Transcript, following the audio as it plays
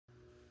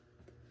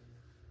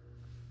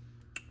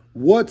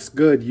What's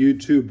good,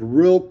 YouTube?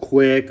 Real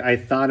quick, I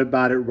thought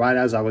about it right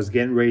as I was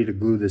getting ready to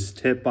glue this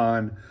tip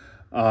on.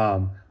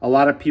 A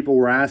lot of people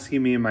were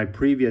asking me in my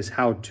previous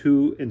how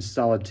to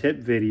install a tip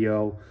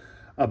video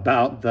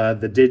about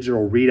the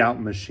digital readout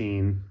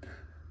machine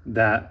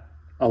that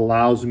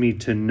allows me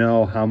to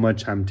know how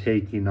much I'm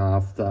taking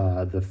off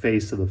the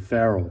face of the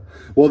ferrule.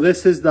 Well,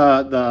 this is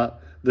the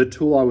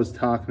tool I was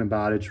talking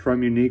about. It's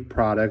from Unique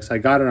Products. I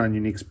got it on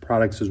Unique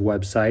Products'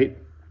 website.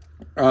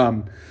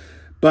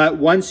 But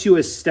once you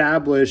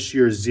establish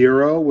your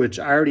zero, which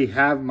I already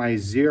have my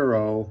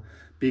zero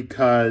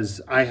because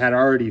I had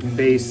already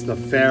faced the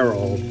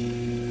ferrule.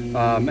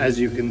 As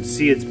you can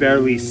see, it's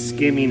barely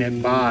skimming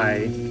it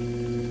by.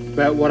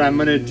 But what I'm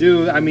gonna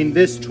do, I mean,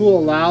 this tool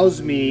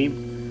allows me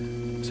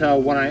to,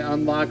 when I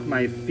unlock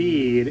my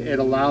feed, it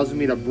allows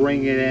me to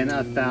bring it in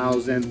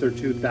 1,000th or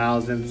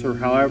 2,000ths or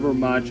however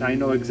much. I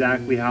know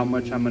exactly how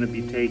much I'm gonna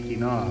be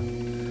taking off.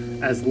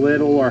 As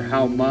little or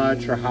how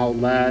much or how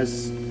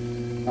less.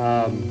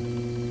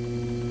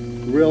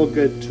 Real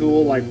good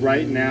tool. Like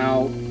right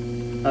now,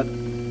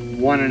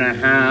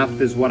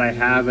 1.5 is what I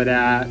have it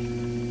at,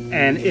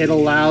 and it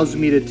allows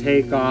me to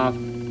take off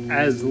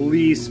as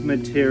least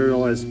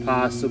material as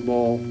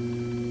possible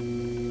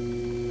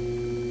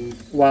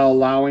while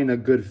allowing a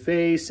good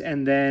face.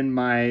 And then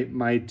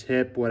my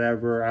tip,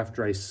 whatever,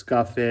 after I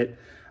scuff it,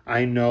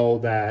 I know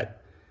that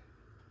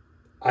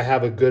I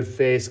have a good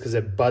face because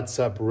it butts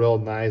up real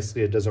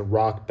nicely. It doesn't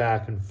rock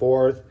back and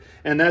forth.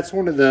 And that's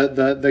one of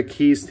the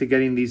keys to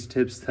getting these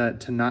tips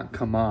to not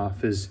come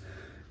off is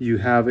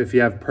if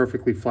you have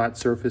perfectly flat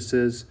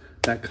surfaces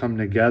that come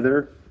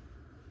together,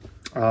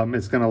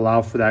 it's going to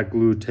allow for that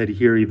glue to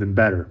adhere even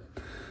better.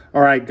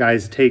 All right,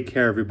 guys, take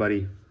care,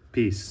 everybody.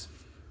 Peace.